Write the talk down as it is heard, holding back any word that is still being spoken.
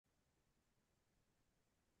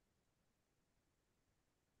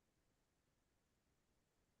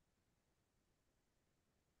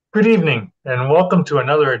Good evening, and welcome to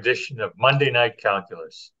another edition of Monday Night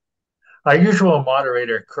Calculus. Our usual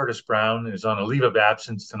moderator, Curtis Brown, is on a leave of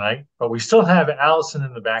absence tonight, but we still have Allison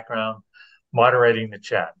in the background moderating the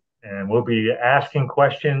chat. And we'll be asking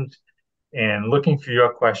questions and looking for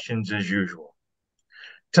your questions as usual.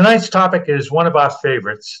 Tonight's topic is one of our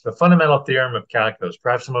favorites, the fundamental theorem of calculus,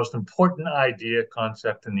 perhaps the most important idea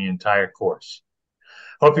concept in the entire course.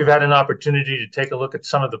 Hope you've had an opportunity to take a look at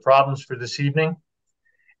some of the problems for this evening.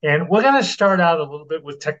 And we're going to start out a little bit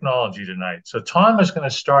with technology tonight. So Tom is going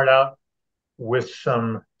to start out with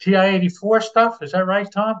some TI-84 stuff. Is that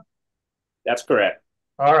right, Tom? That's correct.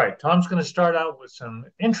 All right. Tom's going to start out with some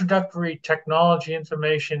introductory technology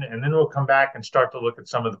information, and then we'll come back and start to look at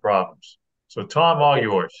some of the problems. So Tom, all Okay.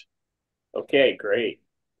 yours. Okay, great.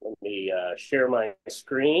 Let me share my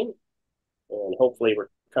screen, and hopefully we're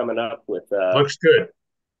coming up with, Looks good.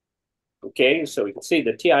 okay, so we can see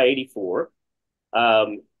the TI-84.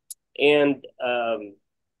 Um, and I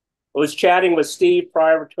was chatting with Steve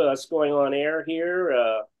prior to us going on air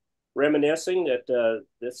here, reminiscing that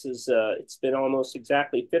it's been almost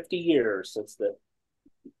exactly 50 years since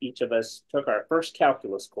each of us took our first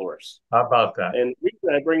calculus course. How about that? And the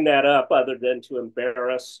reason I bring that up, other than to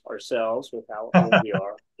embarrass ourselves with how old we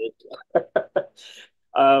are,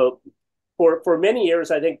 uh, for many years,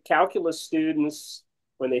 I think calculus students,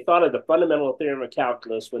 when they thought of the fundamental theorem of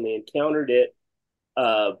calculus, when they encountered it,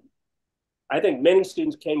 uh, I think many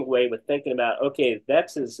students came away with thinking about, okay,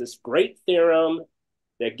 that's this great theorem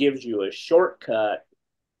that gives you a shortcut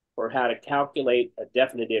for how to calculate a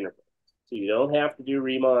definite interval. So you don't have to do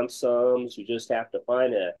Riemann sums. You just have to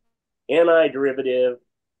find a antiderivative,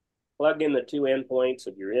 plug in the two endpoints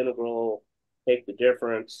of your integral, take the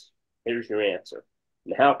difference. Here's your answer.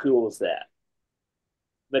 And how cool is that?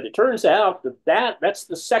 But it turns out that's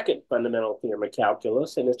the second fundamental theorem of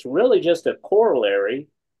calculus, and it's really just a corollary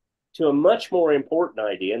to a much more important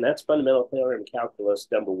idea, and that's fundamental theorem of calculus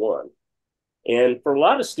number one. And for a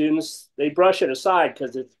lot of students, they brush it aside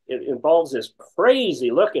because it involves this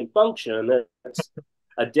crazy looking function that's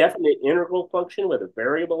a definite integral function with a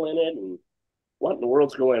variable in it. And what in the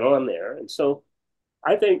world's going on there? And so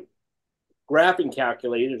I think graphing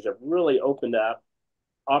calculators have really opened up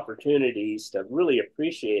opportunities to really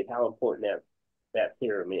appreciate how important that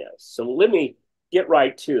theorem is. So let me get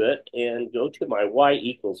right to it and go to my y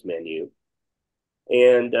equals menu.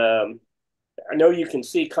 And I know you can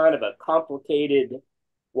see kind of a complicated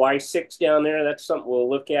y6 down there. That's something we'll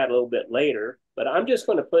look at a little bit later. But I'm just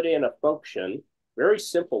going to put in a function, very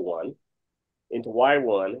simple one, into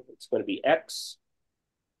y1. It's going to be x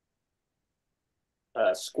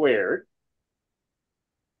squared.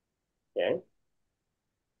 Okay.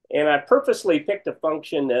 And I purposely picked a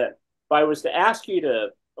function that if I was to ask you to,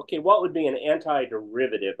 okay, what would be an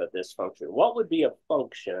antiderivative of this function? What would be a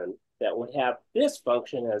function that would have this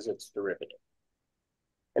function as its derivative?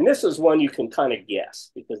 And this is one you can kind of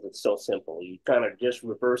guess because it's so simple. You kind of just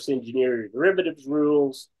reverse engineer your derivatives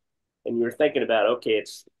rules, and you're thinking about, okay,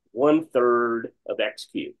 it's 1/3 of x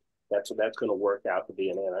cubed. That's what that's going to work out to be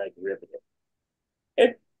an antiderivative.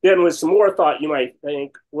 And then with some more thought, you might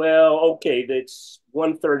think, well, okay, that's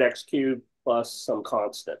 1/3 x cubed plus some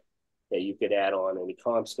constant. Okay, you could add on any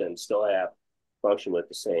constant and still have a function with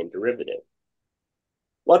the same derivative.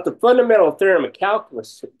 What the fundamental theorem of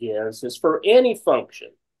calculus is for any function,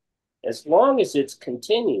 as long as it's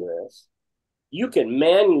continuous, you can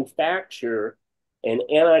manufacture an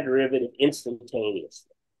antiderivative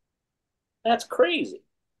instantaneously. That's crazy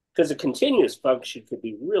because a continuous function could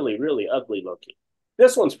be really, really ugly looking.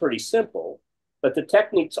 This one's pretty simple, but the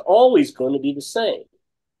technique's always going to be the same.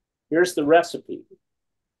 Here's the recipe.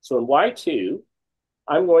 So in Y2,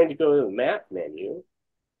 I'm going to go to the map menu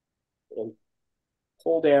and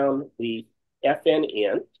pull down the fn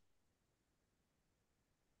int.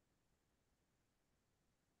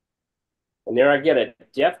 And there I get a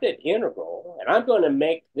definite integral, and I'm going to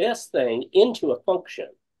make this thing into a function.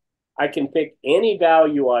 I can pick any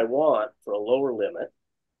value I want for a lower limit.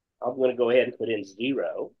 I'm going to go ahead and put in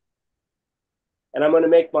 0. And I'm going to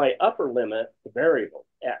make my upper limit the variable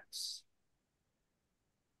x.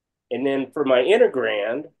 And then for my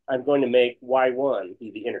integrand, I'm going to make y1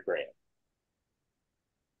 be the integrand,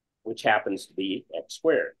 which happens to be x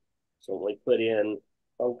squared. So we put in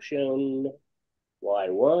function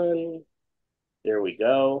y1. There we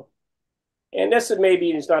go. And this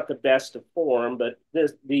maybe is not the best of form, but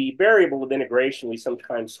the variable of integration, we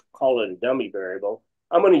sometimes call it a dummy variable.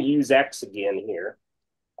 I'm going to use x again here.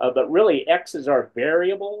 But really, x is our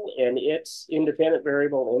variable, and it's independent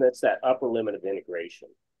variable, and it's that upper limit of integration.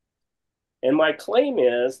 And my claim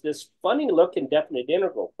is this funny looking definite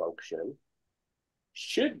integral function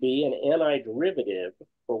should be an antiderivative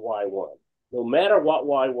for y1. No matter what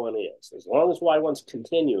y1 is, as long as y1's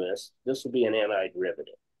continuous, this will be an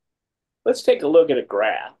antiderivative. Let's take a look at a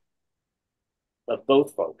graph of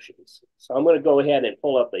both functions. So I'm going to go ahead and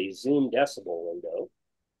pull up a zoom decibel window.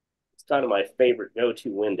 It's kind of my favorite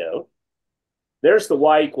go-to window. There's the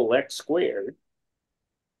y equal x squared.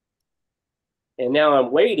 And now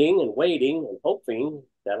I'm waiting and waiting and hoping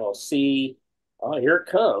that I'll see, oh, here it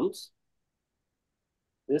comes.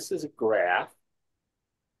 This is a graph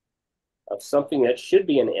of something that should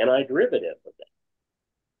be an antiderivative of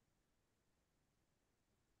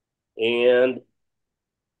that. And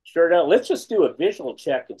sure enough, let's just do a visual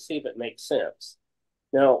check and see if it makes sense.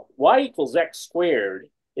 Now, y equals x squared,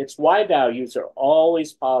 its y values are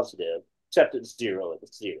always positive, except it's 0 if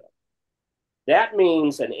it's 0. That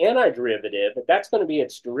means an antiderivative, if that's going to be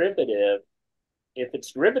its derivative, if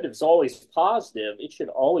its derivative is always positive, it should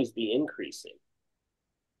always be increasing.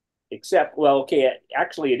 Except, well, okay,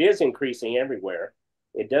 actually it is increasing everywhere.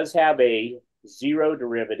 It does have a 0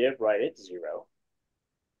 derivative right at 0.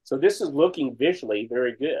 So this is looking visually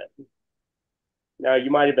very good. Now, you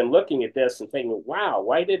might have been looking at this and thinking, wow,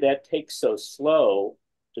 why did that take so slow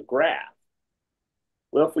to graph?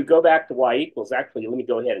 Well, if we go back to y equals, actually, let me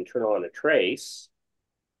go ahead and turn on a trace.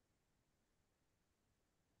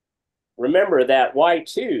 Remember that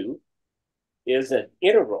y2 is an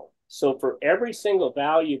integral. So for every single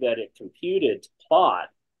value that it computed to plot,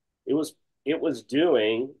 it was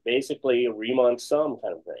doing basically a Riemann sum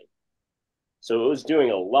kind of thing. So it was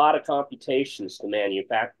doing a lot of computations to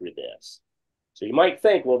manufacture this. So you might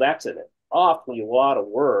think, well, that's an awfully lot of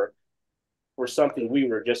work for something we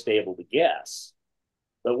were just able to guess.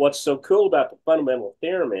 But what's so cool about the fundamental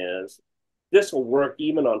theorem is this will work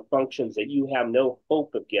even on functions that you have no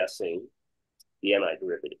hope of guessing the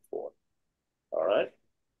antiderivative for. All right.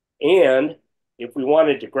 And if we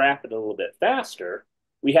wanted to graph it a little bit faster,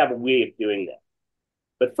 we have a way of doing that.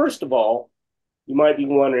 But first of all, you might be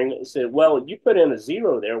wondering, say, well, you put in a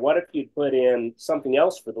 0 there. What if you put in something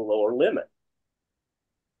else for the lower limit?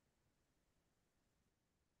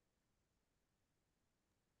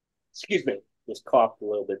 Excuse me, just coughed a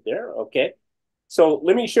little bit there. Okay. So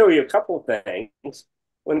let me show you a couple of things. I'm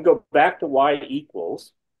going to go back to y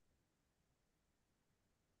equals.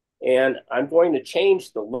 And I'm going to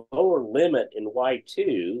change the lower limit in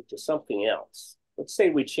y2 to something else. Let's say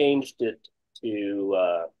we changed it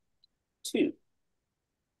to 2.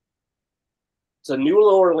 It's a new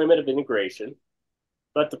lower limit of integration.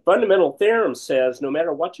 But the fundamental theorem says no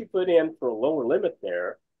matter what you put in for a lower limit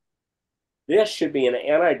there, this should be an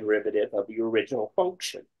antiderivative of your original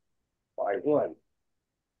function, y1.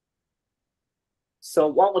 So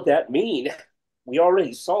what would that mean? We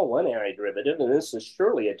already saw one antiderivative, and this is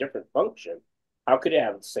surely a different function. How could it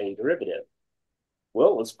have the same derivative?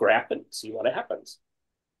 Well, let's graph it and see what happens.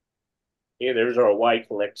 Okay, there's our y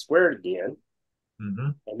equal x squared again.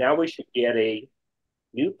 And now we should get a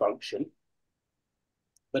new function,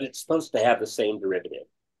 but it's supposed to have the same derivative.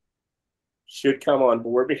 Should come on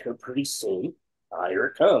board here pretty soon. Here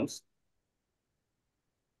it comes.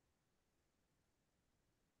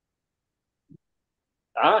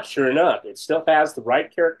 Sure enough, it still has the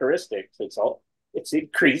right characteristics. It's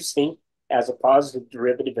increasing, has a positive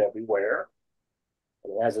derivative everywhere.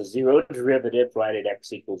 It has a 0 derivative right at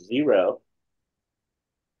x equals 0.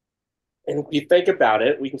 And if you think about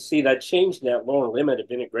it, we can see that changing that lower limit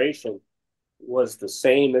of integration was the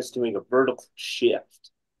same as doing a vertical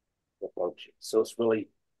shift of the function. So it's really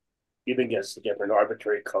giving us a different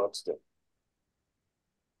arbitrary constant.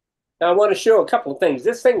 Now I want to show a couple of things.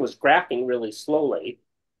 This thing was graphing really slowly.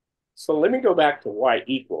 So let me go back to y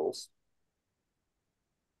equals.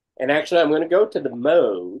 And actually, I'm going to go to the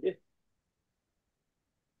mode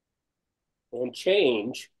and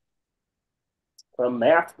change from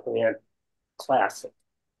Math Plan Classic.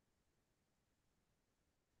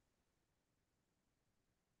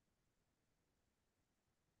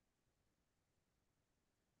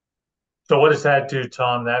 So what does that do,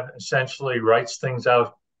 Tom? That essentially writes things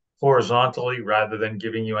out horizontally rather than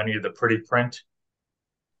giving you any of the pretty print?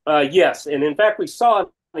 Yes, and in fact, we saw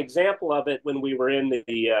an example of it when we were in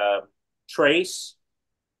the trace.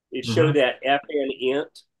 It showed that fn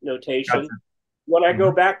int notation. Gotcha. When I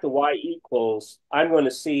go back to y equals, I'm going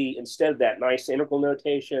to see, instead of that nice integral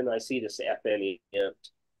notation, I see this fn int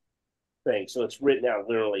thing. So it's written out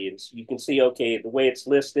literally. You can see, okay, the way it's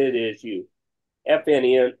listed is you fn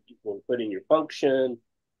int, you can put in your function,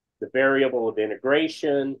 the variable of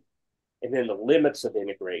integration, and then the limits of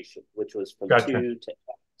integration, which was from Gotcha. 2 to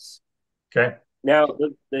x. Okay. Now,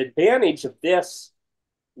 the advantage of this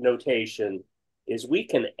notation is we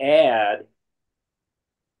can add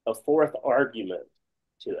a fourth argument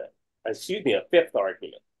to it. Excuse me, a fifth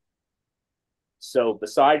argument. So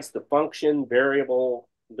besides the function, variable,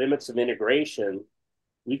 limits of integration,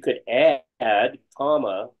 we could add,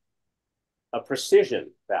 comma, a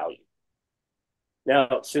precision value.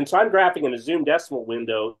 Now, since I'm graphing in a zoom decimal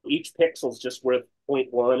window, each pixel is just worth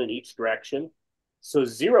 0.1 in each direction. So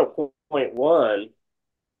 0.1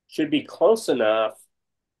 should be close enough.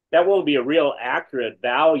 That won't be a real accurate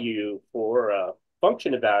value for a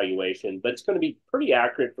function evaluation, but it's going to be pretty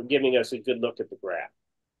accurate for giving us a good look at the graph.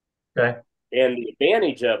 Okay. And the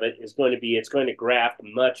advantage of it is going to be it's going to graph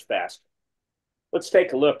much faster. Let's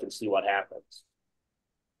take a look and see what happens.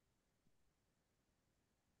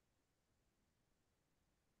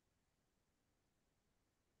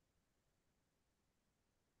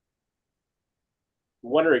 I'm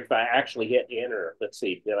wondering if I actually hit enter. Let's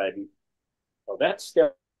see. Did I? Oh, that's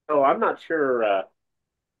still. Oh, I'm not sure.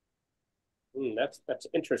 That's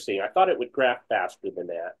interesting. I thought it would graph faster than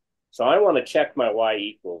that. So I want to check my y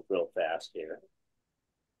equals real fast here.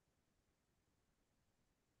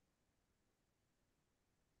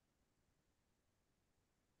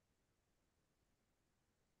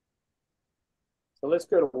 So let's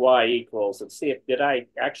go to y equals and see if did I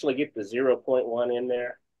actually get the 0.1 in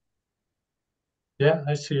there? Yeah,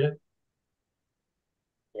 I see it.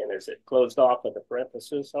 And is it closed off with a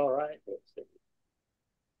parenthesis? All right. Let's see.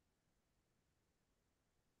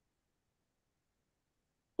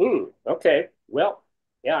 Okay. Well,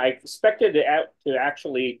 yeah, I expected to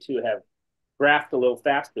actually to have graphed a little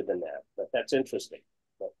faster than that, but that's interesting.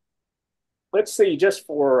 But let's see, just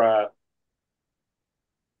for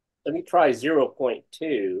let me try 0.2.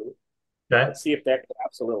 Okay. Let's see if that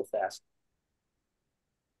graphs a little faster.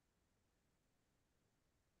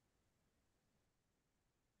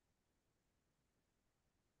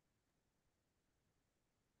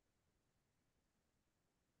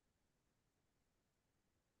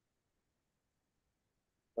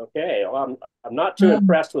 Okay, well, I'm not too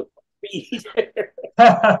impressed with speed,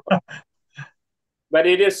 but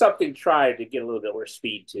it is something to try to get a little bit more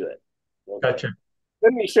speed to it. Okay. Gotcha.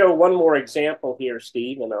 Let me show one more example here,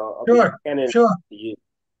 Steve, and I'll be Sure, handing it sure. to you.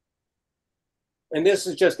 And this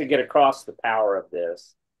is just to get across the power of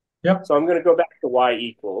this. Yep. So I'm going to go back to y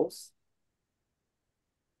equals.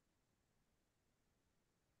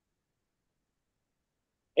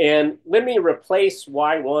 And let me replace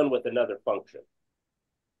y1 with another function.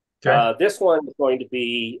 Okay. This one is going to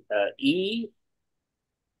be e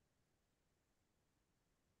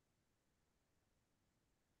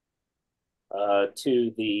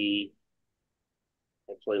to the,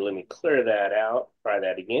 actually, let me clear that out. Try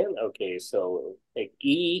that again. Okay, so take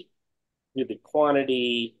e to the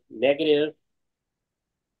quantity negative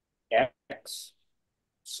x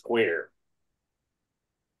squared.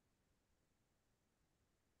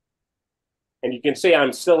 And you can see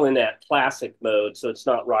I'm still in that classic mode, so it's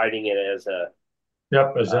not writing it as a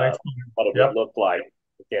Yep, as an exponent. what it would Yep, look like.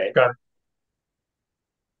 Okay. got it.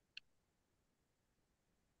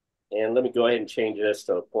 And let me go ahead and change this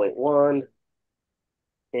to 0.1.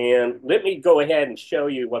 And let me go ahead and show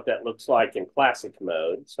you what that looks like in classic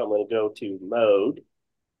mode. So I'm going to go to mode.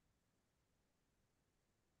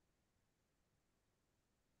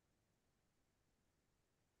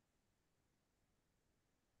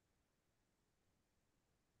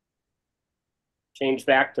 Change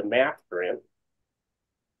back to math print.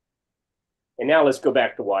 And now let's go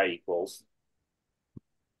back to y equals.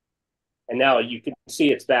 And now you can see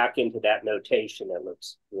it's back into that notation that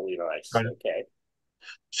looks really nice. Got it. Okay.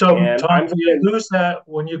 So, And Tom, I'm do you going to, lose that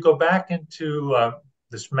when you go back into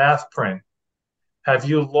this math print? Have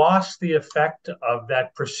you lost the effect of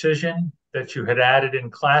that precision that you had added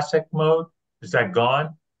in classic mode? Is that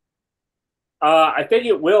gone? I think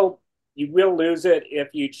you will lose it if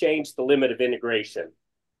you change the limit of integration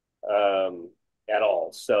at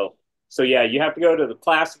all. So yeah, you have to go to the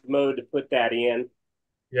classic mode to put that in.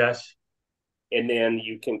 Yes. And then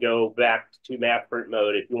you can go back to math print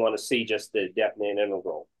mode if you want to see just the definite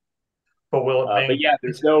integral. But will it But maintain? yeah,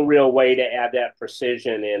 there's no real way to add that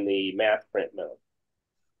precision in the math print mode.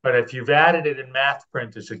 But if you've added it in math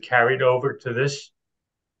print, is it carried over to this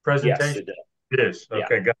Yes, presentation? it does. It is. Yeah,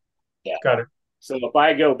 Okay, yeah. got it. So if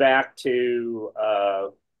I go back to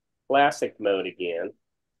classic mode again,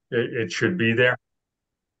 It should be there.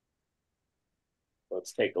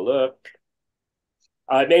 let's take a look.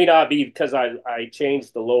 It may not be because I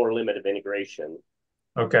changed the lower limit of integration.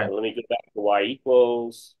 Okay. Let me go back to y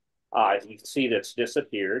equals. As you can see, that's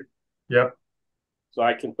disappeared. Yep. So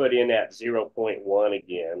I can put in at 0.1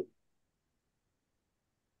 again.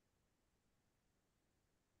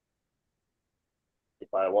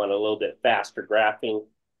 If I want a little bit faster graphing.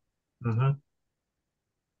 Mm-hmm.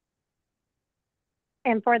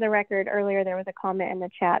 And for the record, earlier there was a comment in the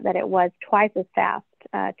chat that it was twice as fast.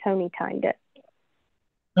 Tony timed it.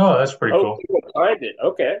 Oh, that's pretty Oh, cool. people timed it.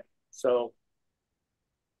 Okay. So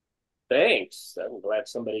thanks. I'm glad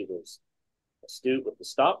somebody was astute with the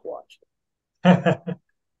stopwatch.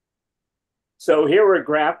 So here we're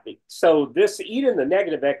graphing. So this e to the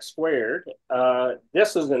negative x squared,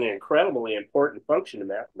 this is an incredibly important function in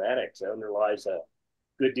mathematics. It underlies a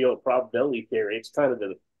good deal of probability theory. It's kind of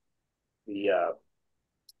the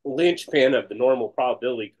linchpin of the normal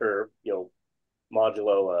probability curve,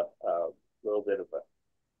 modulo a little bit of a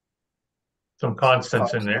Some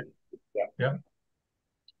constants in there. constant. Yeah. Yeah.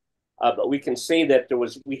 But we can see that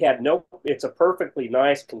it's a perfectly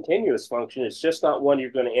nice continuous function. It's just not one you're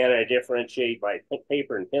going to anti-differentiate by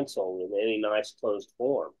paper and pencil in any nice closed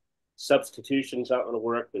form. Substitution's not going to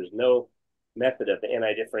work. There's no method of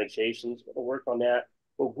anti-differentiation that's going to work on that.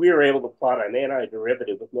 But we were able to plot an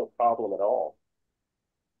antiderivative with no problem at all.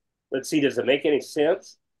 Let's see, does it make any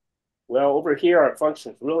sense? Well, over here, our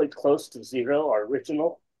function is really close to zero, our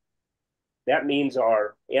original. That means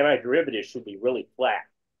our antiderivative should be really flat.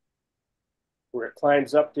 Where it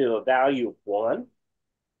climbs up to a value of 1,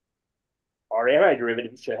 our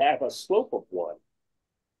antiderivative should have a slope of 1.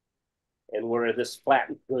 And where this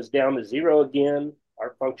goes down to 0 again,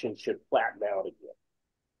 our function should flatten out again.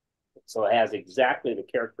 So it has exactly the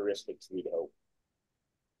characteristics we'd hope.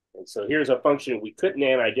 And so here's a function we couldn't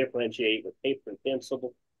anti-differentiate with paper and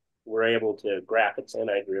pencil. We're able to graph its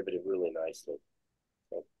antiderivative really nicely.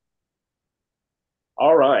 So,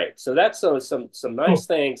 all right, so that's some nice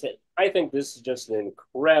things. I think this is just an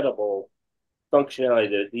incredible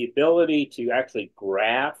functionality. The ability to actually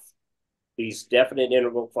graph these definite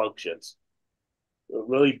interval functions. It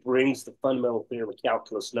really brings the fundamental theorem of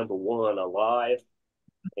calculus number 1 alive.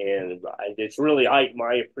 And it's really heightened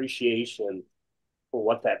my appreciation for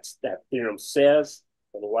what that theorem says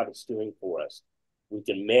and what it's doing for us. We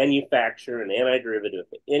can manufacture an antiderivative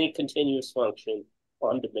of any continuous function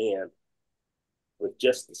on demand with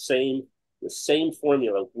just the same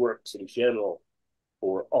formula works in general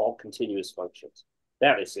for all continuous functions.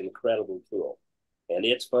 That is an incredible tool, and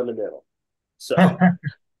it's fundamental. So,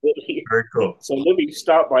 Very cool. So let me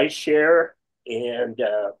stop my share and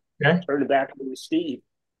Okay. turn it back over to Steve.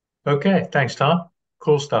 Okay. Thanks, Tom.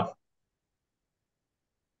 Cool stuff.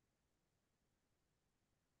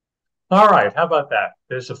 All right. How about that?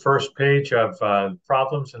 There's the first page of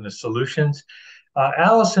problems and the solutions.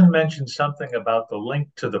 Allison mentioned something about the link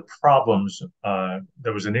to the problems.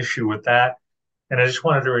 There was an issue with that. And I just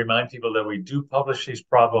wanted to remind people that we do publish these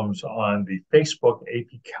problems on the Facebook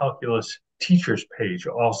AP Calculus teachers page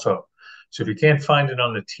also. So if you can't find it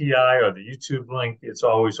on the TI or the YouTube link, it's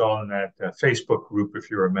always on that Facebook group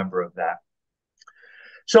if you're a member of that.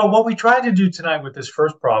 So what we tried to do tonight with this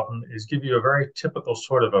first problem is give you a very typical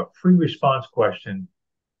sort of a free response question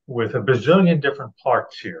with a bazillion different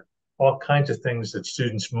parts here, all kinds of things that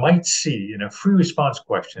students might see in a free response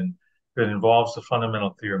question that involves the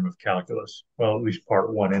fundamental theorem of calculus. Well, at least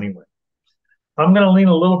part 1 anyway. I'm going to lean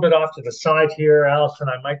a little bit off to the side here, Allison.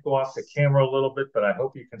 I might go off the camera a little bit, but I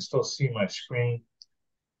hope you can still see my screen.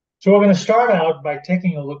 So we're going to start out by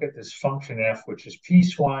taking a look at this function f, which is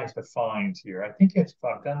piecewise defined here. I think if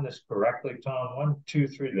I've done this correctly, Tom, 1, 2,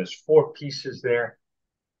 3, there's 4 pieces there,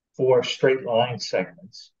 4 straight line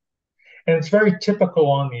segments. And it's very typical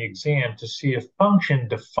on the exam to see a function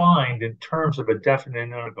defined in terms of a definite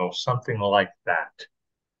interval, something like that.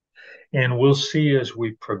 And we'll see as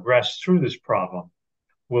we progress through this problem,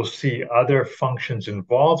 we'll see other functions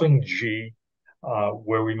involving g,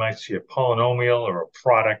 where we might see a polynomial or a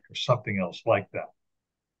product or something else like that.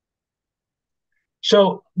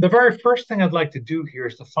 So the very first thing I'd like to do here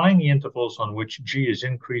is to find the intervals on which g is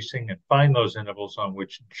increasing and find those intervals on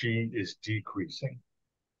which g is decreasing.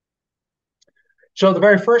 So the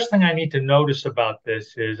very first thing I need to notice about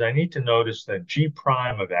this is I need to notice that g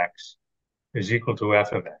prime of x is equal to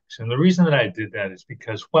f of x. And the reason that I did that is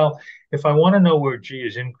because, well, if I want to know where g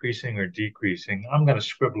is increasing or decreasing, I'm going to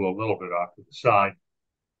scribble a little bit off to the side.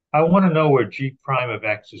 I want to know where g prime of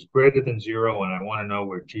x is greater than 0, and I want to know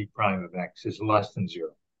where g prime of x is less than 0.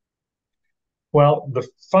 Well, the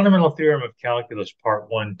fundamental theorem of calculus part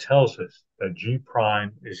 1 tells us that g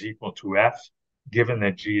prime is equal to f, given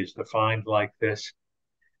that g is defined like this.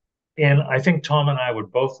 And I think Tom and I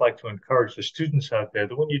would both like to encourage the students out there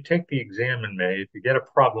that when you take the exam in May, if you get a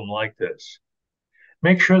problem like this,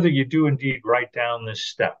 make sure that you do indeed write down this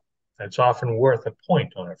step. That's often worth a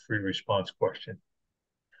point on a free response question.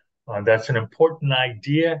 That's an important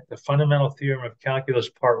idea, the fundamental theorem of calculus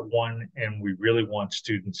part 1, and we really want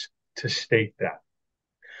students to state that.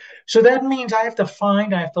 So that means I have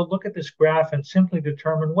to look at this graph and simply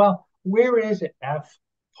determine, well, where is F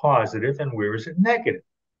positive and where is it negative?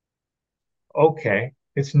 Okay,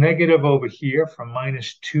 it's negative over here from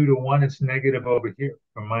 -2 to 1. It's negative over here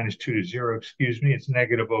from -2 to 0, excuse me. It's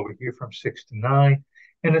negative over here from 6 to 9,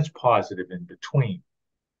 and it's positive in between.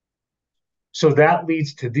 So that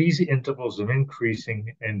leads to these intervals of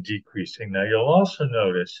increasing and decreasing. Now, you'll also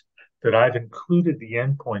notice that I've included the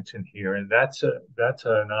endpoints in here, and that's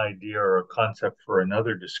an idea or a concept for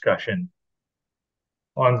another discussion.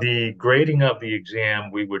 On the grading of the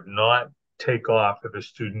exam, we would not take off if a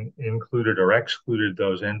student included or excluded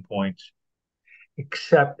those endpoints,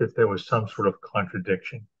 except if there was some sort of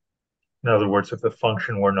contradiction. In other words, if the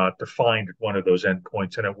function were not defined at one of those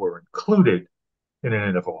endpoints and it were included in an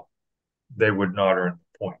interval, they would not earn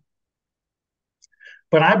the point.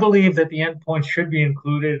 But I believe that the endpoints should be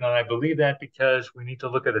included, and I believe that because we need to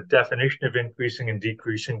look at a definition of increasing and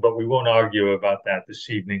decreasing, but we won't argue about that this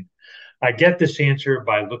evening. I get this answer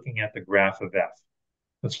by looking at the graph of F.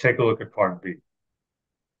 Let's take a look at part B.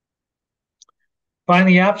 Find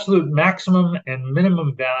the absolute maximum and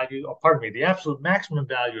minimum value, the absolute maximum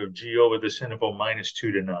value of G over this interval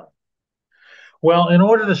 -2 to 9. Well, in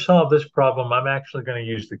order to solve this problem, I'm actually going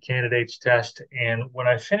to use the candidates test. And when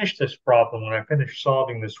I finish this problem, when I finish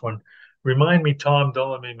solving this one, remind me, Tom,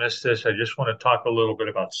 don't let me miss this. I just want to talk a little bit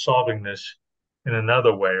about solving this in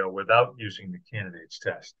another way or without using the candidates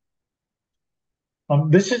test.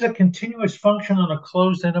 This is a continuous function on a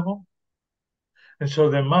closed interval. And so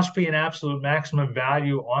there must be an absolute maximum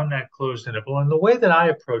value on that closed interval. And the way that I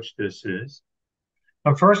approach this is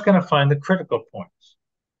I'm first going to find the critical points.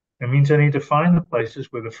 That means I need to find the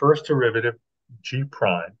places where the first derivative, g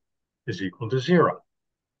prime, is equal to 0.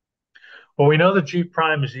 Well, we know that g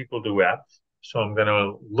prime is equal to f, so I'm going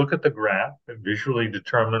to look at the graph and visually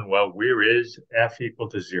determine, well, where is f equal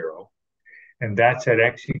to 0? And that's at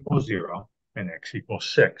x equals 0 and x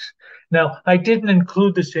equals 6. Now, I didn't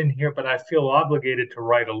include this in here, but I feel obligated to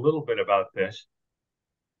write a little bit about this.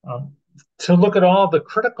 To look at all the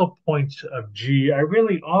critical points of G, I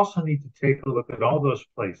really also need to take a look at all those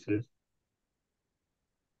places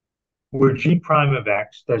where G prime of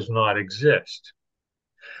X does not exist.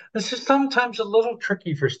 This is sometimes a little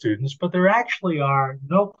tricky for students, but there actually are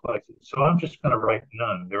no places. So I'm just going to write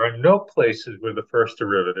none. There are no places where the first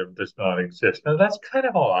derivative does not exist. Now that's kind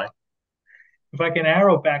of odd. If I can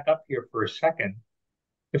arrow back up here for a second,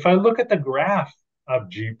 if I look at the graph of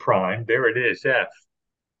G prime, there it is, F.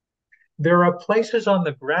 There are places on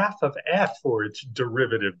the graph of f where its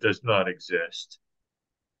derivative does not exist.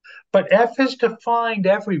 But f is defined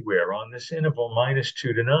everywhere on this interval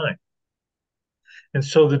 -2 to 9. And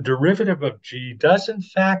so the derivative of g does in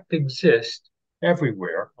fact exist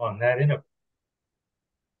everywhere on that interval.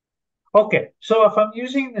 Okay, so if I'm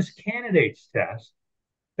using this candidates test,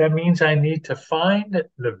 that means I need to find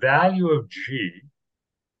the value of g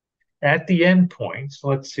at the endpoints.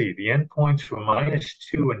 Let's see, the endpoints were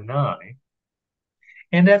 -2 and 9.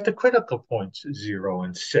 And at the critical points, 0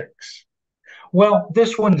 and 6. Well,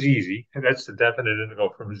 this one's easy. That's the definite integral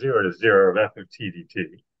from 0 to 0 of f of t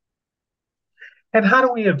dt. And how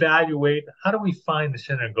do we find this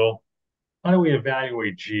integral? How do we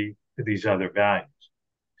evaluate g to these other values?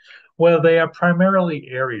 Well, they are primarily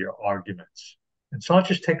area arguments. And so I'll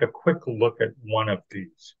just take a quick look at one of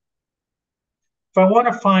these. If I want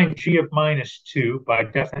to find g of -2, by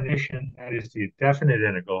definition, that is the definite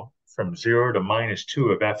integral from 0 to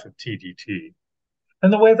 -2 of f of t dt.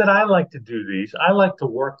 And the way that I like to do these, I like to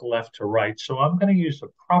work left to right. So I'm going to use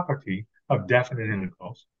the property of definite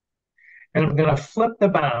integrals. And I'm going to flip the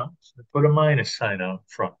bounds and put a minus sign out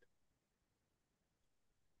front.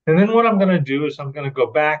 And then what I'm going to do is I'm going to go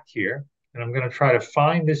back here and I'm going to try to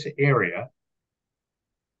find this area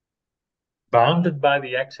bounded by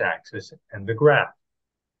the x-axis and the graph.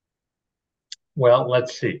 Well,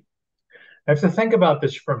 let's see. I have to think about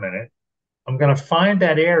this for a minute. I'm going to find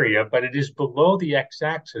that area, but it is below the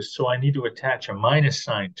x-axis, so I need to attach a minus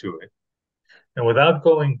sign to it. And without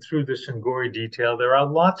going through this in gory detail, there are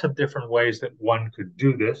lots of different ways that one could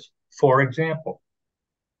do this. For example,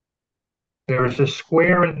 there is a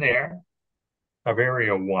square in there of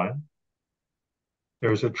area 1.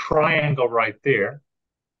 There's a triangle right there.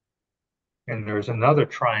 And there's another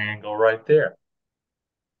triangle right there.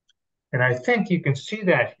 And I think you can see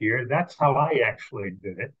that here. That's how I actually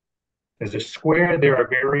did it. There's a square there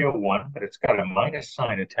of area 1, but it's got a minus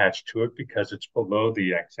sign attached to it because it's below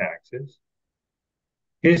the x-axis.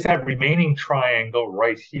 Here's that remaining triangle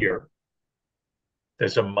right here.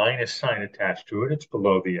 There's a minus sign attached to it. It's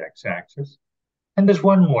below the x-axis. And there's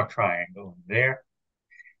one more triangle in there.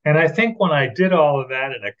 And I think when I did all of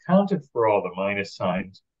that and accounted for all the minus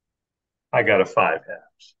signs, I got a 5/2.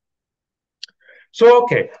 So,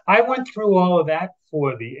 okay, I went through all of that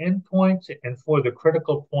for the endpoints and for the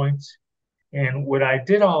critical points. And when I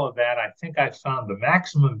did all of that, I think I found the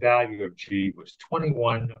maximum value of G was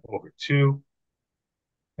 21/2.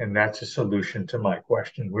 And that's a solution to my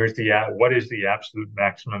question. What is the absolute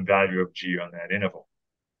maximum value of G on that interval?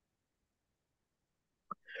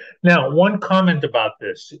 Now, one comment about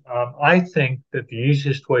this. I think that the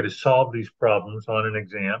easiest way to solve these problems on an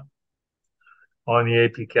exam, on the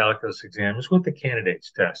AP Calculus exam, is with the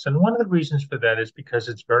candidates test. And one of the reasons for that is because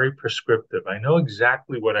it's very prescriptive. I know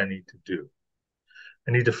exactly what I need to do.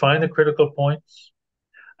 I need to find the critical points.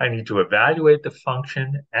 I need to evaluate the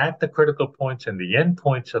function at the critical points and the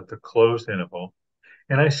endpoints of the closed interval.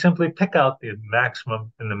 And I simply pick out the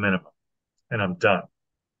maximum and the minimum, and I'm done.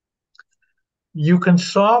 You can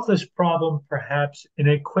solve this problem perhaps in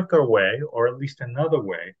a quicker way, or at least another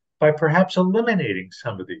way, by perhaps eliminating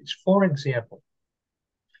some of these. For example,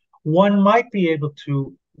 one might be able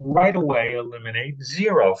to right away eliminate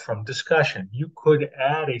 0 from discussion. You could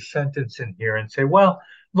add a sentence in here and say, well,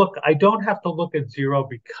 look, I don't have to look at 0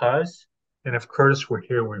 because, and if Curtis were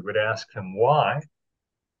here, we would ask him why.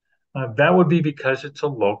 That would be because it's a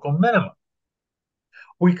local minimum.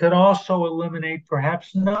 We could also eliminate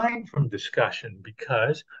perhaps 9 from discussion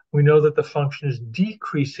because we know that the function is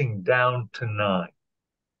decreasing down to 9.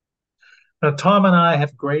 Now, Tom and I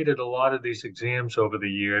have graded a lot of these exams over the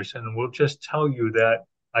years, and we'll just tell you that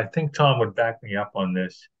I think Tom would back me up on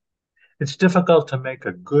this. It's difficult to make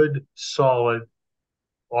a good, solid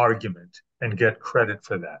argument and get credit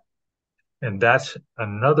for that. And that's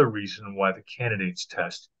another reason why the candidates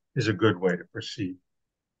test is a good way to proceed.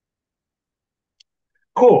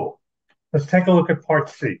 Cool. Let's take a look at part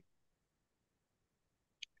C.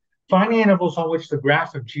 Find the intervals on which the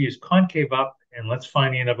graph of G is concave up, and let's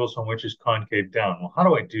find the intervals on which it's concave down. Well, how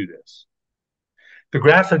do I do this? The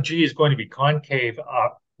graph of G is going to be concave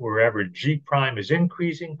up wherever G prime is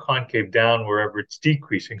increasing, concave down wherever it's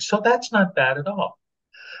decreasing. So that's not bad at all.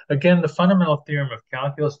 Again, the fundamental theorem of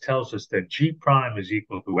calculus tells us that G prime is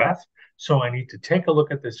equal to F. So I need to take a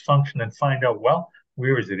look at this function and find out, well,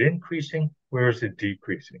 where is it increasing? Where is it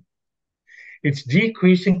decreasing? It's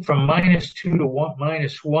decreasing from -2 to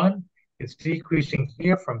 -1. It's decreasing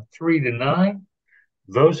here from 3 to 9.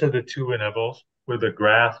 Those are the two intervals where the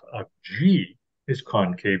graph of G is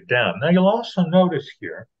concave down. Now, you'll also notice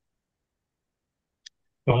here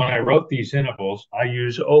that when I wrote these intervals, I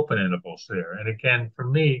use open intervals there. And again, for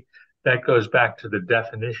me, that goes back to the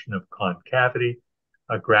definition of concavity.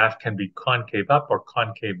 A graph can be concave up or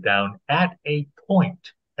concave down at a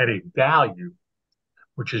point, at a value,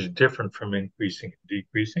 which is different from increasing and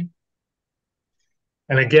decreasing.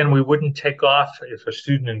 And again, we wouldn't take off if a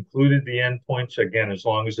student included the endpoints, again, as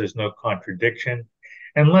long as there's no contradiction.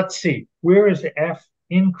 And let's see, where is F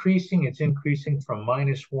increasing? It's increasing from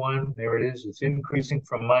 -1. There it is. It's increasing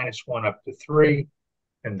from -1 up to 3.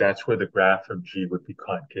 And that's where the graph of G would be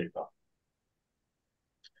concave up.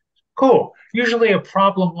 Cool. Usually a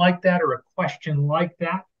problem like that or a question like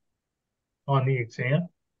that on the exam.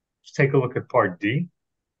 Let's take a look at part D.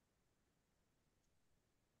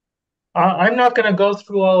 I'm not going to go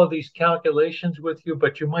through all of these calculations with you,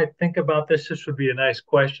 but you might think about this. This would be a nice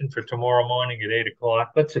question for tomorrow morning at 8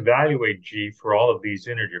 o'clock. Let's evaluate G for all of these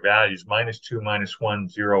integer values, -2, -1,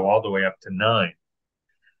 0, all the way up to 9.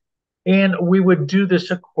 And we would do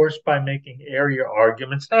this, of course, by making area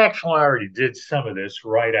arguments. Actually, I already did some of this,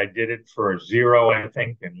 right? I did it for 0, I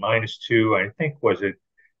think, and -2, I think, was it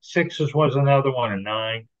 6 was another one, and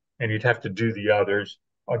 9, and you'd have to do the others.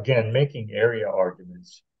 Again, making area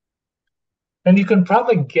arguments. And you can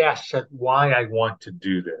probably guess at why I want to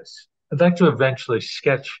do this. I'd like to eventually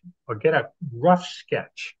sketch or get a rough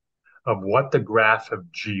sketch of what the graph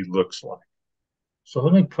of G looks like. So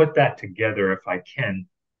let me put that together if I can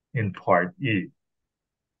in part E.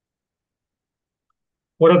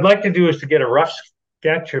 What I'd like to do is to get a rough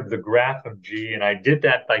sketch of the graph of G, and I did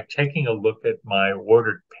that by taking a look at my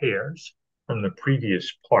ordered pairs from the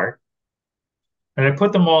previous part. And I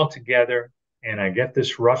put them all together, and I get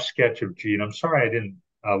this rough sketch of G. And I'm sorry I didn't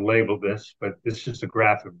label this, but this is the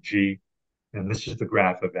graph of G, and this is the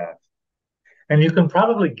graph of F. And you can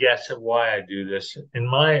probably guess at why I do this. In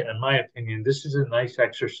my opinion, this is a nice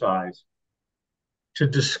exercise to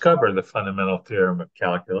discover the fundamental theorem of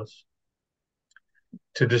calculus,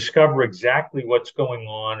 to discover exactly what's going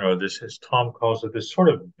on, or this, as Tom calls it, this sort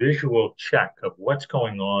of visual check of what's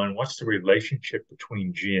going on, what's the relationship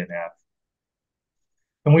between G and F.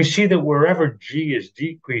 And we see that wherever G is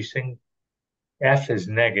decreasing, F is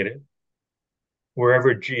negative.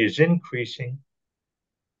 Wherever G is increasing,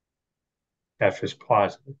 F is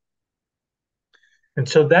positive. And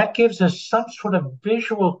so that gives us some sort of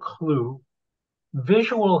visual clue,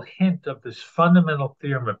 visual hint of this fundamental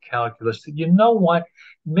theorem of calculus that, you know what,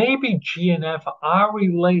 maybe G and F are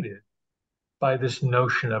related by this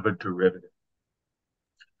notion of a derivative.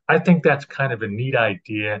 I think that's kind of a neat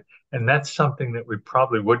idea, and that's something that we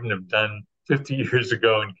probably wouldn't have done 50 years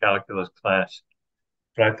ago in calculus class,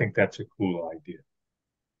 but I think that's a cool idea.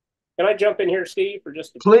 Can I jump in here, Steve, for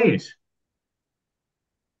just a Please.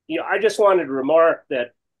 I just wanted to remark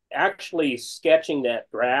that actually sketching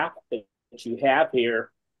that graph that you have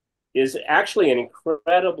here is actually an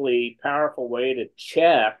incredibly powerful way to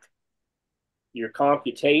check your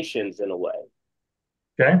computations in a way.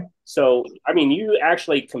 Okay. So, I mean, you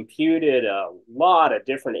actually computed a lot of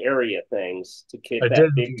different area things to get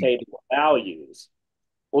that big table of values.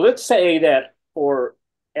 Well, let's say that for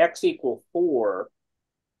x equal 4,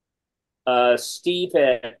 Steve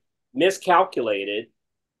had miscalculated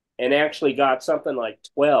and actually got something like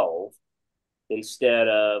 12 instead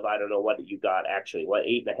of, I don't know what you got actually,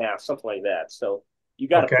 8.5, something like that. So you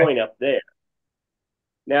got a point up there.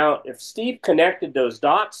 Now, if Steve connected those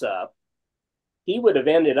dots up, he would have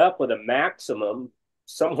ended up with a maximum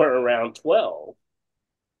somewhere around 12.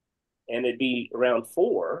 And it'd be around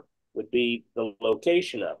 4 would be the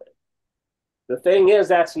location of it. The thing is,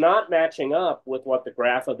 that's not matching up with what the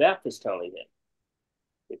graph of F is telling him.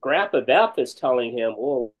 The graph of F is telling him,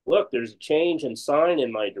 well, look, there's a change in sign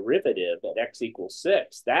in my derivative at x equals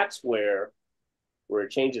 6. That's where it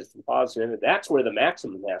changes from positive. That's where the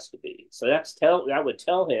maximum has to be. So that would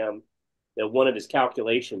tell him that one of his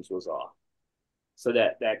calculations was off. So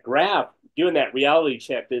that graph, doing that reality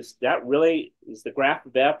check, is the graph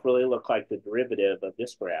of F really look like the derivative of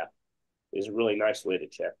this graph? Is a really nice way to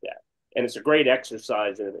check that. And it's a great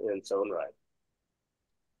exercise in its own right.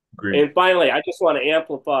 Great. And finally, I just want to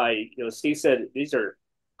amplify, Steve said these are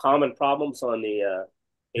common problems on the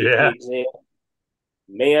AP exam.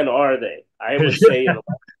 Man, are they. I would say in the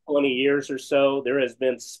last 20 years or so, there has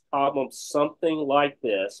been problems something like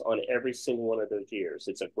this on every single one of those years.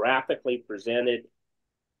 It's a graphically presented.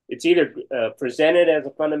 It's either presented as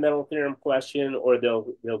a fundamental theorem question, or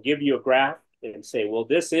they'll give you a graph and say, well,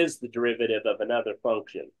 this is the derivative of another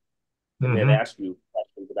function. And then ask you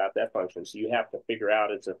questions about that function. So you have to figure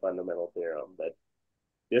out it's a fundamental theorem. But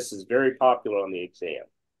this is very popular on the exam.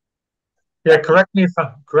 Yeah, correct me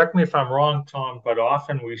if I'm wrong, Tom, but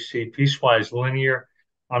often we see piecewise linear.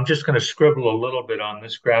 I'm just going to scribble a little bit on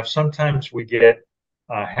this graph. Sometimes we get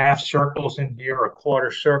half circles in here or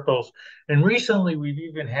quarter circles. And recently we've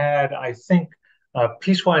even had, I think,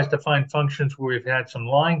 piecewise defined functions where we've had some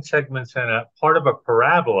line segments and a part of a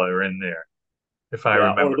parabola are in there, if I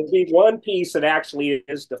remember. Or there'll be one piece that actually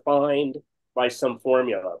is defined by some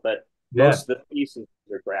formula, but most of the pieces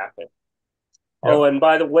are graphic. Yep. Oh, and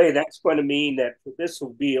by the way, that's going to mean that this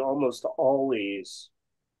will be almost always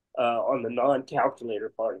on the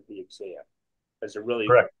non-calculator part of the exam, as a really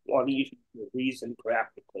want to use the reason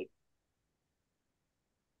graphically.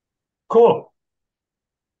 Cool.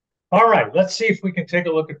 All right, let's see if we can take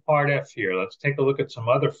a look at part F here. Let's take a look at some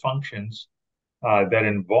other functions that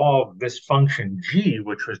involve this function g,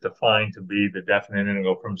 which was defined to be the definite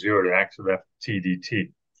integral from 0 to x of f t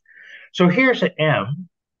dt. So here's an m,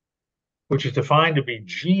 which is defined to be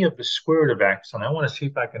g of the square root of x, and I want to see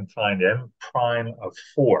if I can find m prime of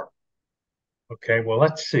 4. Okay, well,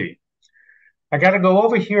 let's see. I got to go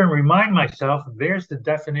over here and remind myself, there's the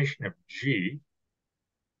definition of g.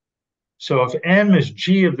 So if m is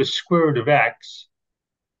g of the square root of x,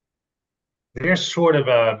 there's sort of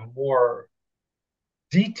a more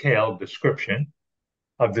detailed description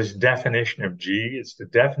of this definition of g. It's the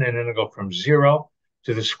definite integral from 0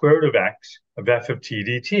 to the square root of x of f of t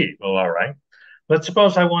dt. Well, all right. Let's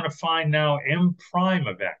suppose I want to find now m prime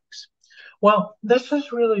of x. Well, this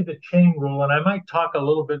is really the chain rule, and I might talk a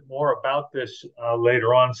little bit more about this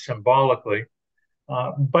later on symbolically.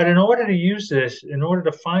 But in order to use this, in order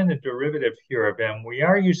to find the derivative here of m, we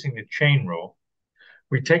are using the chain rule.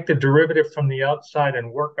 We take the derivative from the outside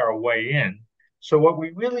and work our way in. So what we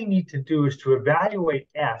really need to do is to evaluate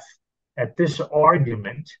f at this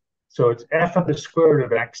argument. So it's f of the square root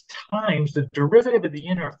of x times the derivative of the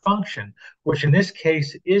inner function, which in this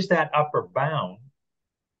case is that upper bound.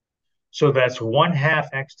 So that's 1/2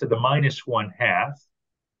 x to the minus 1/2.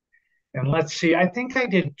 And let's see, I think I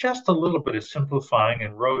did just a little bit of simplifying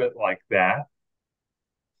and wrote it like that.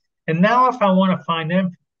 And now if I want to find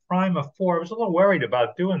m prime of 4, I was a little worried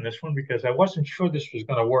about doing this one because I wasn't sure this was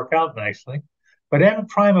going to work out nicely. But m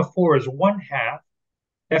prime of 4 is 1/2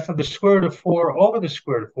 f of the square root of 4 over the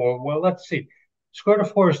square root of 4. Well, let's see. Square root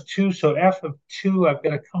of 4 is 2, so f of 2, I've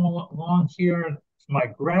got to come along here. My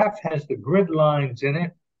graph has the grid lines in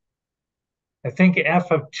it. I think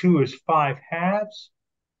f of 2 is 5/2,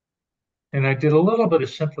 and I did a little bit of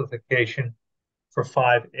simplification for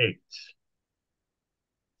 5/8.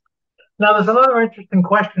 Now, there's another interesting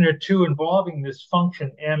question or two involving this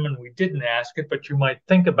function m, and we didn't ask it, but you might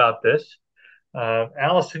think about this.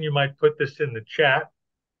 Allison, you might put this in the chat.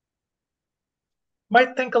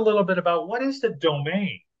 Might think a little bit about what is the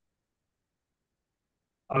domain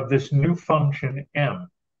of this new function m?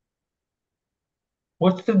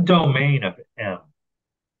 What's the domain of m?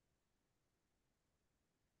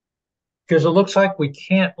 Because it looks like we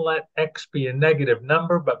can't let x be a negative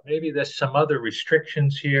number, but maybe there's some other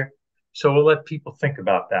restrictions here. So we'll let people think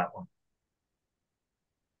about that one.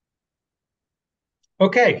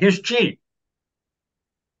 Okay, here's g.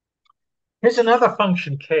 Here's another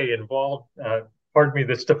function k involved,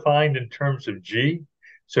 that's defined in terms of g.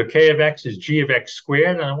 So k of x is g of x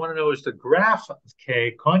squared, and I want to know, is the graph of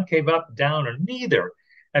k concave up, down, or neither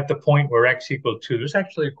at the point where x equals 2? There's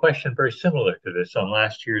actually a question very similar to this on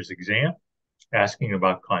last year's exam, asking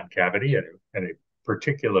about concavity at a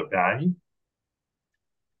particular value.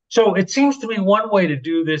 So it seems to me one way to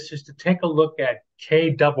do this is to take a look at k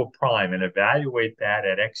double prime and evaluate that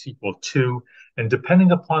at x equal 2. And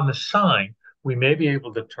depending upon the sign, we may be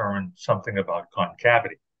able to determine something about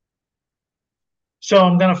concavity. So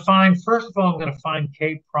I'm going to find, first of all, I'm going to find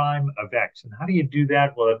k prime of x. And how do you do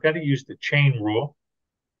that? Well, I've got to use the chain rule.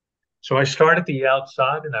 So I start at the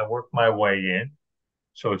outside and I work my way in.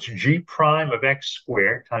 So it's g prime of x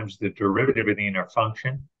squared times the derivative of the inner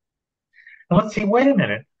function. And let's see, wait a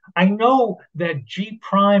minute. I know that g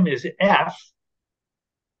prime is f.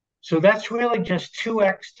 So that's really just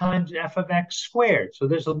 2x times f of x squared. So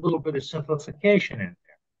there's a little bit of simplification in there.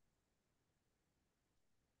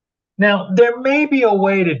 Now, there may be a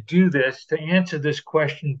way to do this, to answer this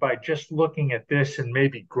question by just looking at this and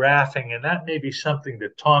maybe graphing, and that may be something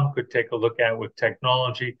that Tom could take a look at with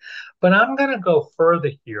technology. But I'm going to go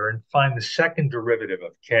further here and find the second derivative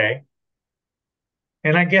of k.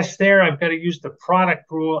 And I guess there I've got to use the product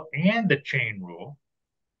rule and the chain rule.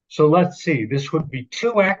 So let's see, this would be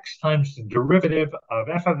 2x times the derivative of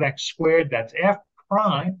f of x squared, that's f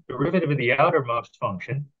prime, derivative of the outermost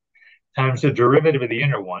function, times the derivative of the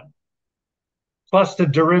inner one, plus the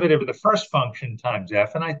derivative of the first function times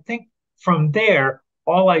f. And I think from there,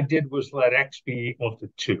 all I did was let x be equal to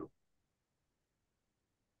 2.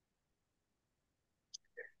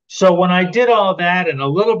 So when I did all that and a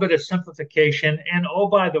little bit of simplification, and oh,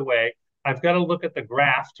 by the way, I've got to look at the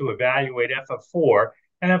graph to evaluate f of 4.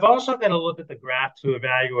 And I've also got to look at the graph to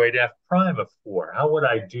evaluate f prime of 4. How would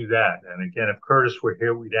I do that? And again, if Curtis were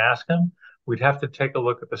here, we'd ask him. We'd have to take a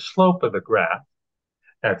look at the slope of the graph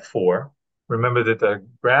at 4. Remember that the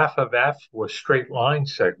graph of f was straight line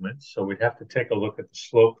segments, so we'd have to take a look at the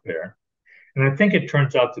slope there. And I think it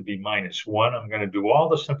turns out to be -1. I'm going to do all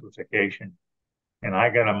the simplification, and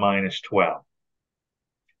I got a -12.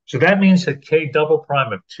 So that means that k double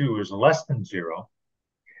prime of 2 is less than 0.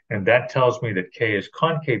 And that tells me that k is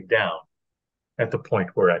concave down at the point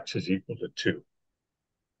where x is equal to 2.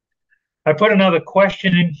 I put another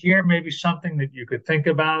question in here, maybe something that you could think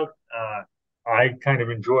about. I kind of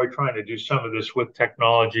enjoy trying to do some of this with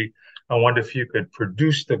technology. I wonder if you could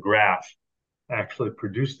produce the graph, actually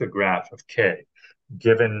produce the graph of k.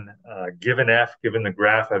 Given f, given the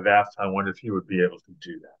graph of f, I wonder if you would be able to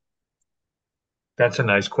do that. That's a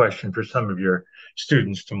nice question for some of your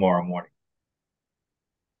students tomorrow morning.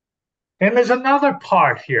 And there's another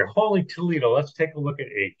part here. Holy Toledo. Let's take a look at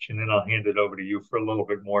H, and then I'll hand it over to you for a little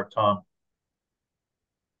bit more, Tom.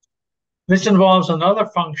 This involves another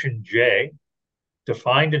function, J,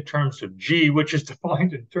 defined in terms of G, which is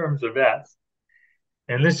defined in terms of F.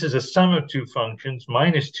 And this is a sum of two functions,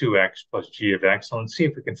 -2x plus g of x. Let's see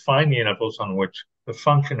if we can find the intervals on which the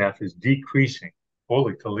function f is decreasing.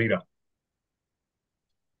 Holy Toledo.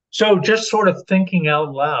 So just sort of thinking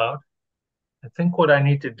out loud, I think what I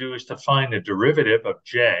need to do is to find the derivative of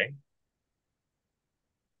j.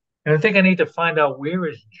 And I think I need to find out where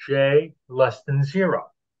is j less than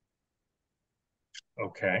 0.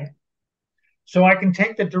 Okay. So I can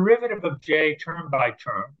take the derivative of j term by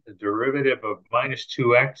term. The derivative of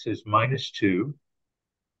 -2x is -2.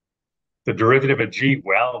 The derivative of g,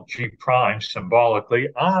 well, g prime symbolically.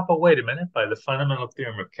 But wait a minute. By the fundamental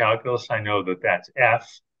theorem of calculus, I know that that's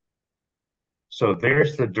f. So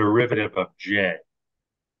there's the derivative of j.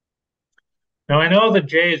 Now I know that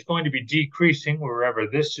j is going to be decreasing wherever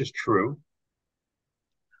this is true,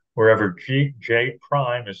 wherever j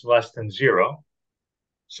prime is less than 0.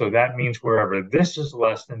 So that means wherever this is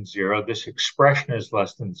less than 0, this expression is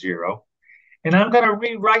less than 0. And I'm going to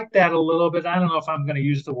rewrite that a little bit. I don't know if I'm going to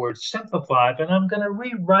use the word simplify, but I'm going to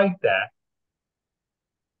rewrite that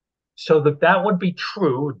so that that would be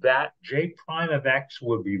true, that j prime of x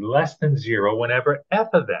would be less than 0 whenever f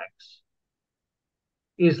of x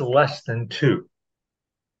is less than 2.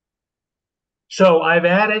 So I've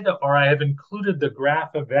added, or I have included the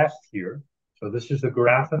graph of f here. So this is the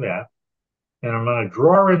graph of f. And I'm going to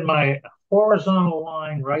draw in my horizontal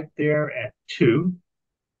line right there at 2.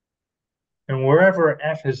 And wherever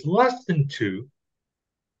f is less than 2,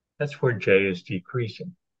 that's where j is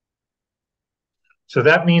decreasing. So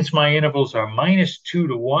that means my intervals are -2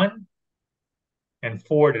 to 1 and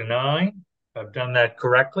 4 to 9. I've done that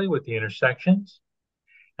correctly with the intersections.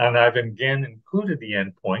 And I've again included the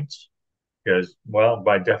endpoints because, well,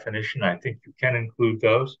 by definition, I think you can include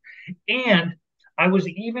those. And I was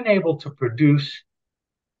even able to produce,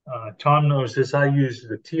 Tom knows this, I use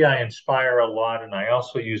the TI-Nspire a lot, and I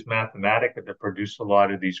also use Mathematica to produce a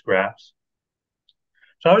lot of these graphs.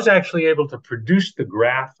 So I was actually able to produce the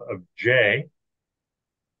graph of J.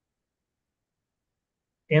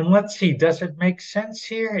 And let's see, does it make sense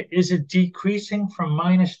here? Is it decreasing from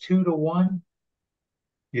 -2 to 1?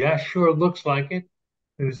 Yeah, sure, looks like it.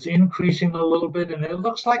 It's increasing a little bit, and it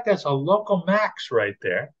looks like that's a local max right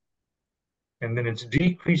there. And then it's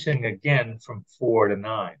decreasing again from 4 to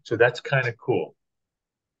 9. So that's kind of cool.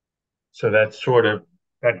 So that's sort of,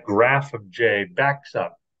 that graph of J backs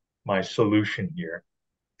up my solution here,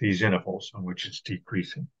 these intervals on which it's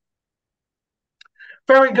decreasing.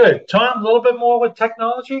 Very good. Tom, a little bit more with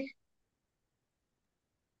technology?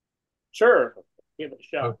 Sure. Give it a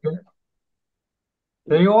shot. Okay.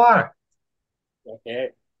 There you are. Okay.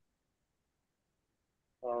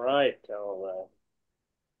 All right. I'll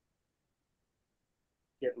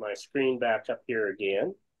get my screen back up here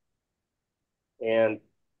again. And,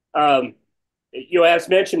 as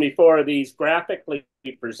mentioned before, these graphically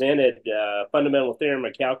presented fundamental theorem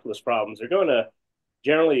of calculus problems are going to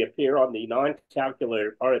generally appear on the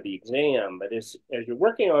non-calculator part of the exam. But as you're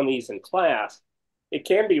working on these in class, it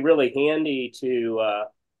can be really handy to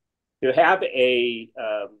have a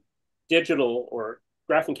digital or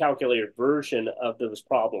graphing calculator version of those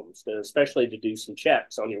problems, especially to do some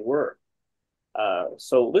checks on your work.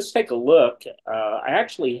 So let's take a look. I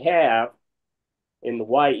actually have in the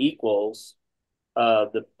y equals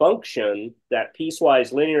the function, that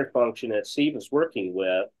piecewise linear function that Steve was working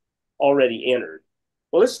with, already entered.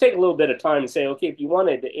 Well, let's take a little bit of time and say, okay, if you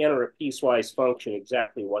wanted to enter a piecewise function,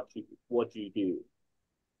 exactly what you do.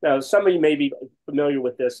 Now, some of you may be familiar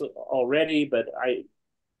with this already, but I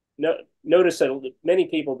notice that many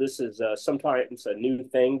people, this is sometimes a new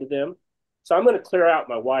thing to them. So I'm going to clear out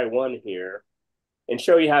my y1 here and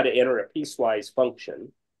show you how to enter a piecewise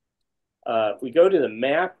function. If we go to the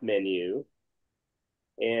math menu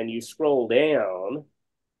and you scroll down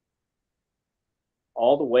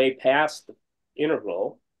all the way past the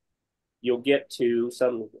interval, you'll get to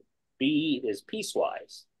some B is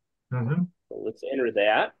piecewise. Mm-hmm. So let's enter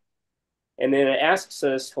that. And then it asks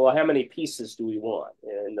us, well, how many pieces do we want?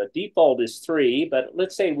 And the default is 3, but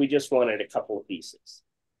let's say we just wanted a couple of pieces.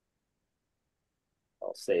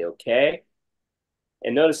 I'll say okay.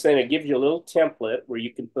 And notice then it gives you a little template where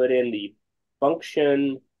you can put in the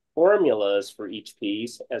function formulas for each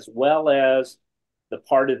piece, as well as the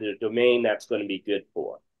part of the domain that's going to be good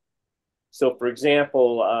for. So for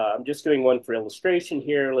example, I'm just doing one for illustration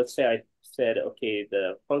here. Let's say I said, okay,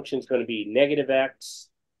 the function is going to be -x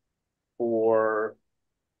for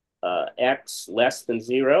x less than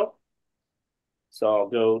 0. So I'll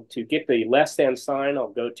go to get the less than sign.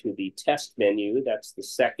 I'll go to the test menu. That's the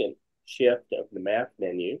second shift of the math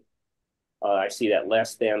menu. I see that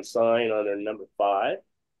less than sign under number 5.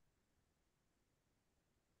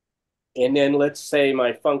 And then let's say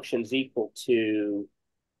my function's equal to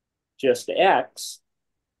just x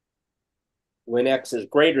when x is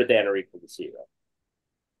greater than or equal to 0.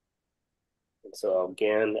 And so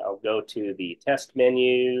again, I'll go to the test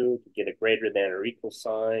menu to get a greater than or equal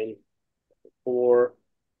sign, 4.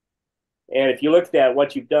 And if you looked at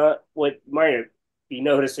what you've done, what you might be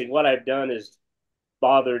noticing, what I've done is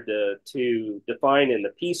bothered to define in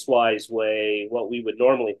the piecewise way what we would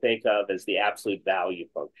normally think of as the absolute value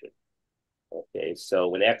function. Okay, so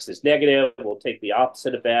when x is negative, we'll take the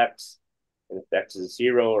opposite of x. And if x is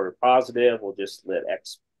 0 or positive, we'll just let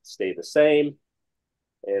x stay the same.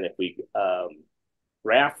 And if we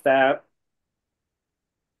graph that,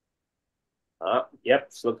 yep,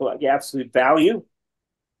 it's looking like the absolute value.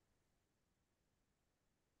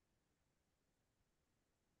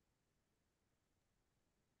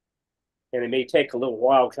 and it may take a little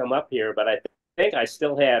while to come up here, but I think I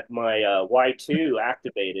still have my Y2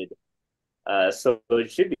 activated. So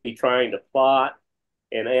it should be trying to plot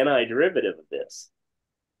an antiderivative of this.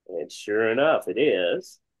 And sure enough, it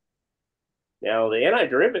is. Now, the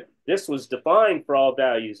antiderivative, this was defined for all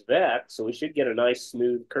values of x, so we should get a nice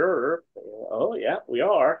smooth curve. Oh, yeah, we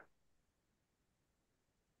are.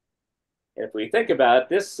 And if we think about it,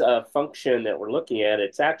 this function that we're looking at,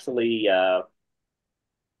 it's actually, I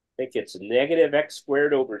think it's negative x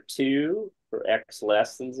squared over 2 for x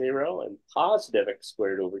less than 0 and positive x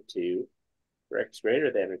squared over 2 for x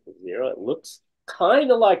greater than or equal to 0. It looks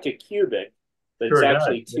kind of like a cubic, but it's Sure does.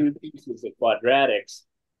 actually two pieces of quadratics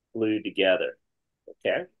glued together.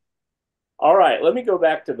 Okay. All right, let me go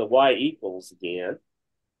back to the y equals again.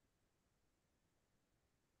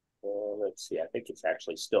 Let's see, I think it's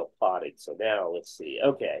actually still plotted. So now let's see.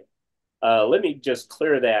 Okay, let me just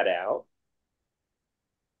clear that out.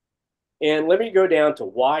 And let me go down to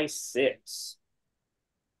y6.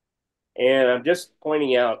 And I'm just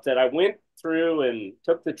pointing out that I went through and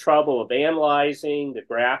took the trouble of analyzing the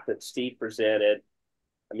graph that Steve presented.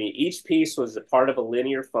 I mean, each piece was a part of a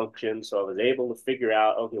linear function, so I was able to figure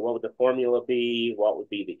out, okay, what would the formula be? What would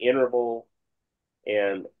be the interval?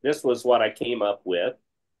 And this was what I came up with.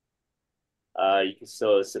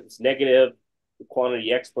 So it's negative the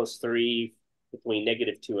quantity x plus 3 between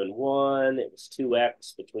negative 2 and 1. It was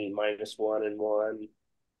 2x between minus 1 and 1.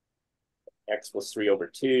 X plus 3 over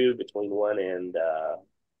 2 between 1 and,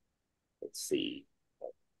 let's see,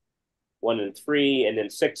 1 and 3. And then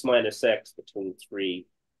 6 minus x between 3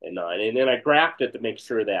 and 9. And then I graphed it to make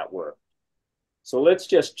sure that worked. So let's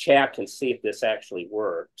just check and see if this actually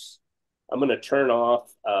works. I'm going to turn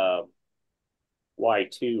off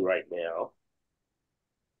Y2 right now.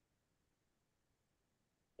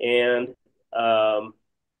 And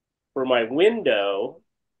for my window,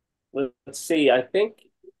 let's see, I think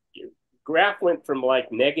graph went from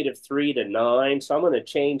like negative 3 to 9. So I'm going to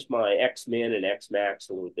change my x min and x max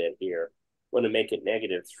a little bit here. I'm going to make it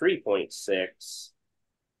negative 3.6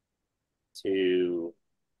 to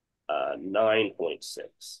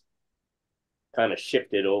 9.6. Kind of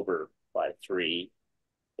shifted over by 3.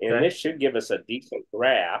 And Okay. this should give us a decent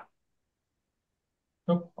graph.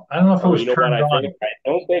 I don't know if it was You know what turned I on. think? I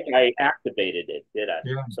don't think I activated it, did I?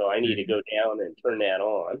 Yeah. So I need to go down and turn that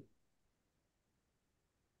on.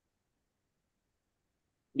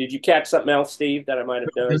 Did you catch something else, Steve, that I might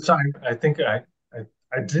have done? This I think I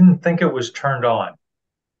didn't think it was turned on.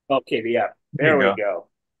 Okay, yeah, There there you we go. go.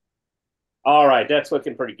 All right, that's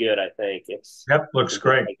looking pretty good, I think. It's Yep, looks looking just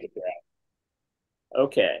great. like a graph.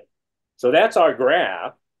 Okay, so that's our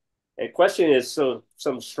graph. And the question is, so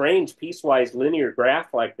some strange piecewise linear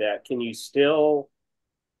graph like that, can you still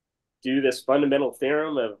do this fundamental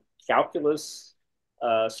theorem of calculus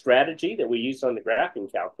strategy that we used on the graphing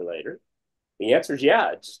calculator? The answer is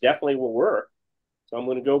yeah, it definitely will work. So I'm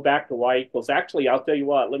going to go back to y equals. Actually, I'll tell you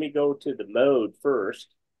what, let me go to the mode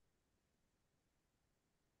first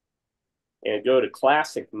and go to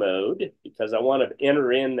classic mode because I want to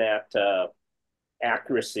enter in that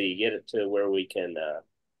accuracy, get it to where we can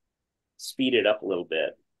speed it up a little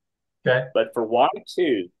bit. Okay. But for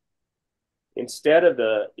y2, instead of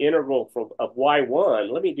the integral of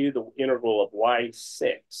y1, let me do the integral of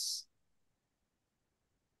y6.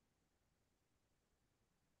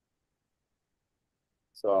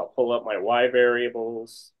 So I'll pull up my y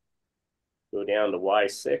variables, go down to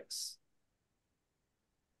y6,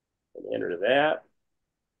 and enter that.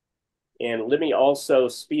 And let me also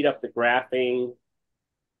speed up the graphing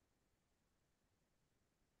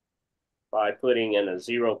by putting in a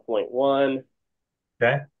 0.1.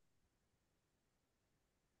 Okay.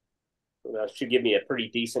 So that should give me a pretty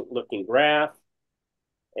decent looking graph.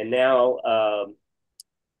 And now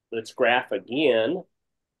let's graph again.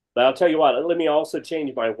 But I'll tell you what, let me also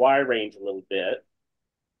change my Y range a little bit.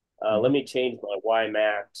 Let me change my Y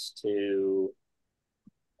max to,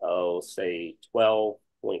 say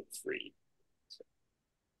 12.3. So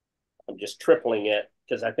I'm just tripling it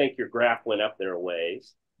because I think your graph went up there a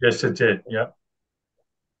ways. Yes, it did. Yep.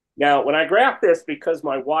 Now, when I graph this, because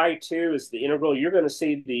my y2 is the integral, you're going to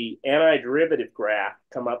see the antiderivative graph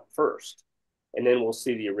come up first, and then we'll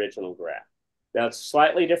see the original graph. Now, it's a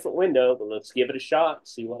slightly different window, but let's give it a shot and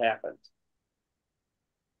see what happens.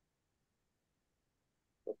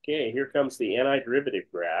 Okay, here comes the antiderivative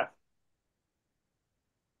graph.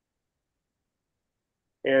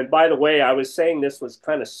 And by the way, I was saying this was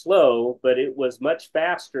kind of slow, but it was much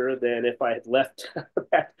faster than if I had left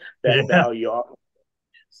that Yeah. value off.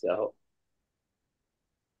 So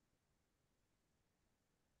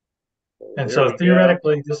And there so we go.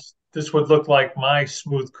 theoretically, this would look like my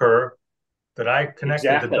smooth curve. that I connected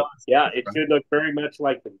the Exactly. dots. Yeah, it should look very much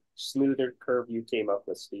like the smoother curve you came up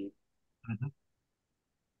with, Steve. Mm-hmm.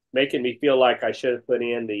 Making me feel like I should have put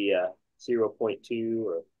in the 0.2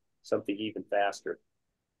 or something even faster.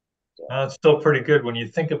 So, It's still pretty good when you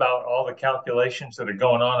think about all the calculations that are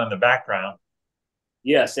going on in the background.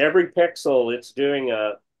 yes, every pixel, it's doing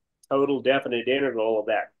a total definite integral of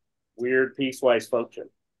that weird piecewise function.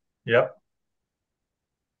 Yep.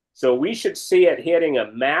 So we should see it hitting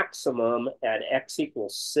a maximum at x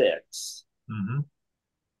equals 6. Mm-hmm.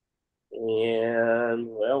 And,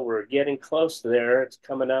 well, we're getting close there. It's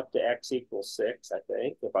coming up to x equals 6, I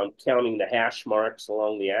think, if I'm counting the hash marks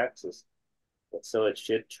along the axis. So it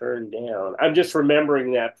should turn down. I'm just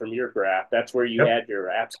remembering that from your graph. That's where you Yep. had your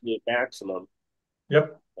absolute maximum.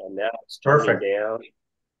 Yep. And now it's turning Perfect. down.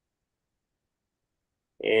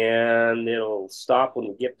 And it'll stop when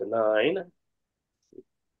we get to 9. I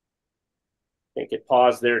think it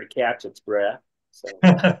paused there to catch its breath. So,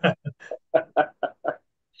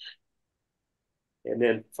 and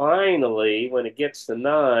then finally, when it gets to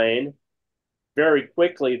 9, very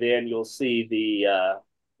quickly, then you'll see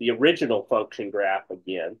the original function graph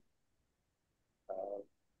again.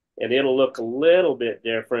 And it'll look a little bit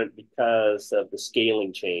different because of the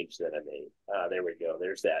scaling change that I made. There we go.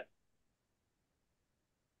 There's that.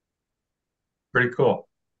 Pretty cool.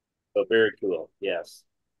 So very cool. Yes.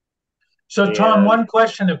 So, Tom, And one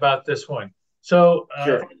question about this one. So,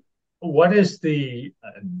 sure. what is the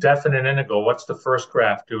definite integral? What's the first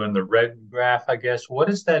graph doing? The red graph, I guess. What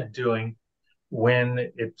is that doing when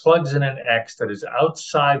it plugs in an x that is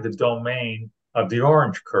outside the domain of the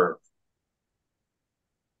orange curve?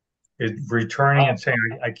 It's returning and saying,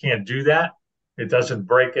 I can't do that. It doesn't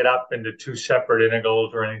break it up into two separate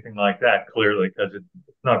integrals or anything like that, clearly, because it's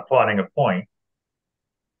not plotting a point.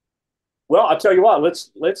 Well, I'll tell you what.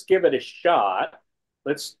 Let's give it a shot.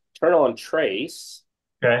 Let's turn on trace.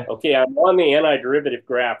 Okay. Okay, I'm on the antiderivative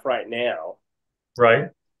graph right now. Right.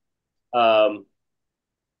 Um,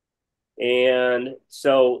 and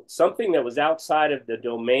so something that was outside of the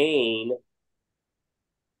domain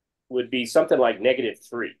would be something like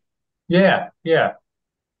 -3. Yeah. Yeah.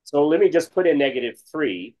 So let me just put in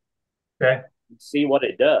 -3 Okay. and see what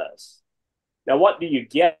it does. Now, what do you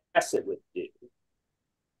guess it would do?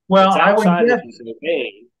 Well, It's outside of the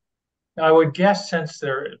domain. I would guess since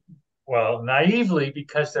there, well, naively,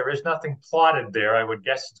 because there is nothing plotted there, I would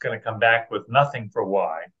guess it's going to come back with nothing for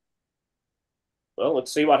y. Well,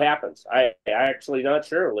 let's see what happens. I actually not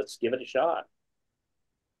sure. Let's give it a shot.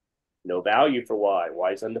 No value for y.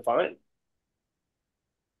 Y is undefined.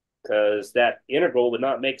 Because that integral would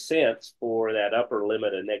not make sense for that upper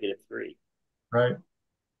limit of -3. Right.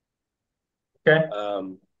 Okay.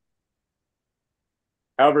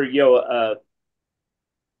 However,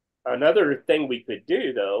 another thing we could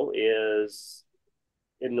do, though, is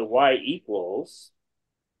in the y equals,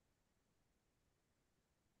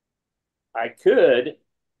 I could,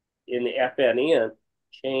 in the FNN,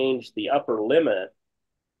 change the upper limit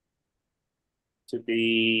to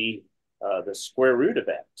be the square root of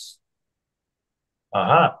x.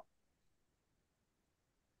 Uh-huh.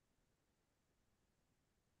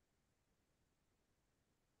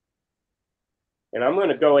 And I'm going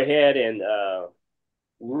to go ahead and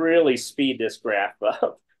really speed this graph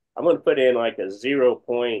up. I'm going to put in like a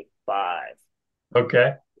 0.5.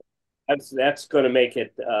 Okay. That's going to make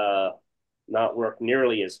it not work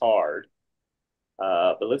nearly as hard.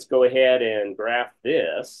 But let's go ahead and graph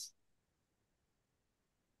this.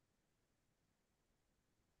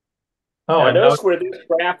 Oh, Now and no, notice where this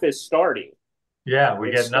graph is starting. yeah,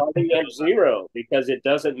 we It's get nothing starting to at 0 because it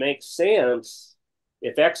doesn't make sense.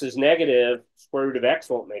 If x is negative, square root of x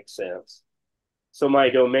won't make sense. So my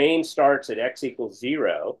domain starts at x equals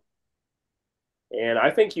 0. And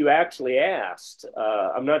I think you actually asked.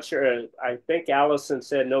 I'm not sure. I think Allison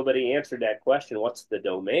said nobody answered that question. What's the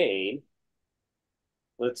domain?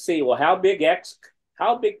 Let's see. Well, how big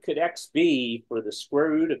could x be for the square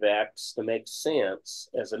root of x to make sense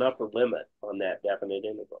as an upper limit on that definite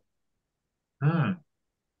integral? Hmm.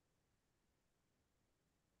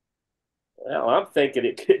 Well, I'm thinking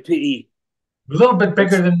it could be. A little bit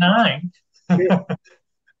bigger than 9.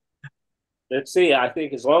 Let's see. I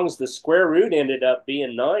think as long as the square root ended up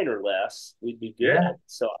being 9 or less, we'd be good. Yeah,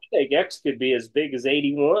 So I think x could be as big as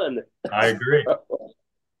 81. I agree.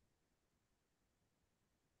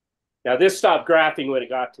 Now this stopped graphing when it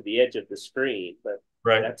got to the edge of the screen, but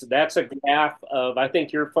Right. that's a graph of I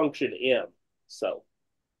think your function m. So,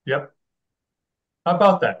 Yep. How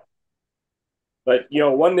about that? but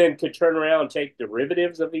one then could turn around and take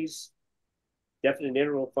derivatives of these definite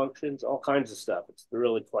integral functions, all kinds of stuff. It's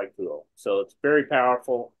really quite cool. So it's very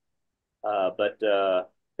powerful. But I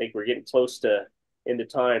think we're getting close to into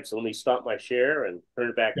time. So let me stop my share and turn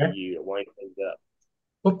it back to Okay. you to wind things up.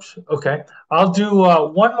 Oops. Okay. I'll do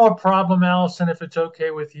one more problem, Allison, if it's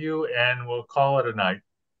okay with you, and we'll call it a night.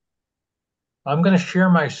 I'm going to share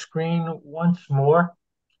my screen once more.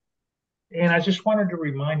 And I just wanted to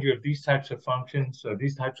remind you of these types of functions,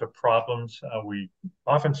 these types of problems. We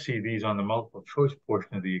often see these on the multiple choice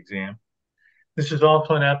portion of the exam. This is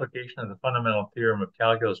also an application of the fundamental theorem of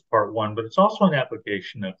calculus part one, but it's also an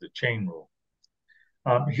application of the chain rule.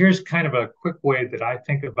 Here's kind of a quick way that I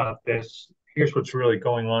think about this. Here's what's really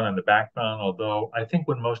going on in the background, although I think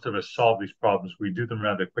when most of us solve these problems, we do them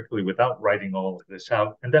rather quickly without writing all of this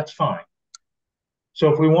out, and that's fine.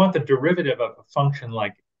 So if we want the derivative of a function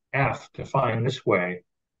like f defined this way,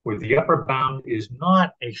 where the upper bound is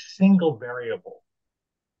not a single variable,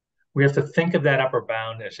 we have to think of that upper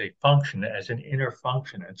bound as a function, as an inner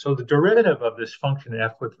function. And so the derivative of this function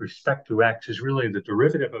f with respect to x is really the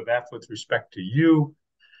derivative of f with respect to u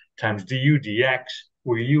times du dx,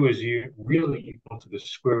 where u is really equal to the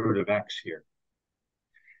square root of x here.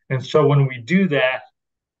 And so when we do that,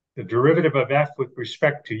 the derivative of f with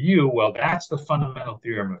respect to u, well, that's the fundamental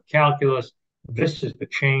theorem of calculus. This is the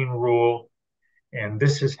chain rule, and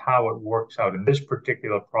this is how it works out in this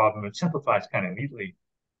particular problem. It simplifies kind of neatly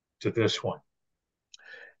to this one.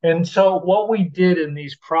 And so what we did in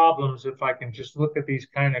these problems, if I can just look at these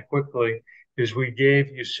kind of quickly, is we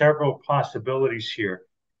gave you several possibilities here.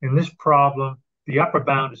 In this problem, the upper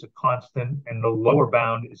bound is a constant and the lower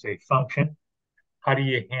bound is a function. How do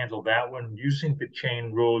you handle that one? Using the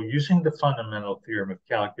chain rule, using the fundamental theorem of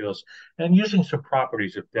calculus, and using some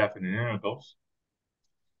properties of definite integrals.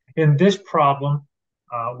 In this problem,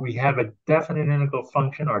 we have a definite integral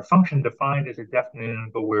function, or a function defined as a definite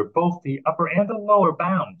integral, where both the upper and the lower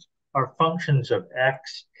bounds are functions of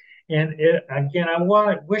x. And again,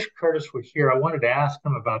 wish Curtis were here. I wanted to ask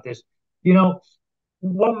him about this. You know,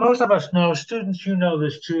 what most of us know, students, you know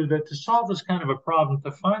this too, that to solve this kind of a problem,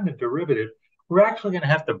 to find the derivative, we're actually going to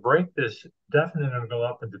have to break this definite integral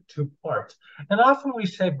up into two parts. And often we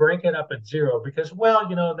say break it up at zero because, well,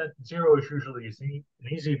 you know, that zero is usually an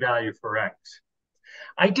easy value for x.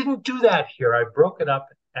 I didn't do that here. I broke it up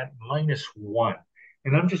at -1.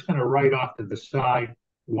 And I'm just going to write off to the side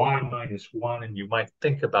y -1. And you might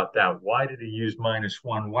think about that. Why did he use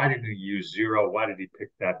 -1? Why didn't he use zero? Why did he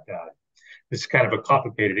pick that value? It's kind of a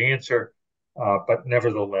complicated answer, but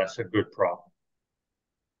nevertheless a good problem.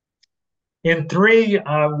 In three,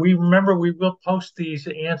 we will post these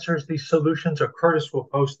answers, these solutions, or Curtis will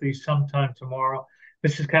post these sometime tomorrow.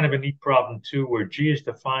 This is kind of a neat problem too, where g is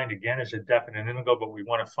defined again as a definite integral, but we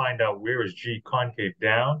want to find out where is g concave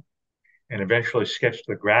down and eventually sketch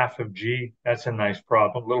the graph of g. That's a nice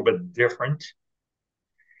problem, a little bit different.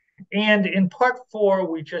 And in part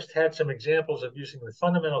four, we just had some examples of using the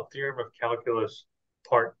fundamental theorem of calculus,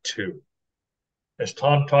 part two. As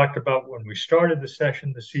Tom talked about when we started the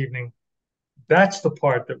session this evening, that's the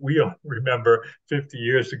part that we all remember 50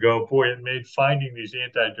 years ago. Boy, it made finding these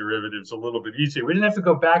antiderivatives a little bit easier. We didn't have to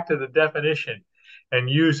go back to the definition and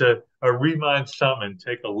use a Riemann sum and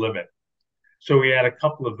take a limit. So we had a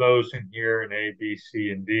couple of those in here in A, B,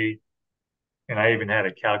 C, and D. And I even had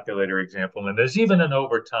a calculator example. And there's even an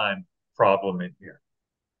overtime problem in here.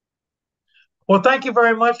 Well, thank you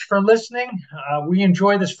very much for listening. We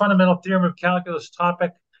enjoy this fundamental theorem of calculus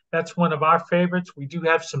topic. That's one of our favorites. We do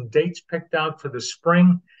have some dates picked out for the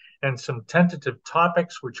spring and some tentative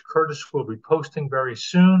topics, which Curtis will be posting very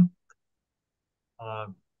soon.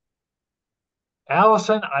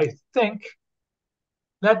 Allison, I think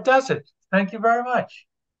that does it. Thank you very much.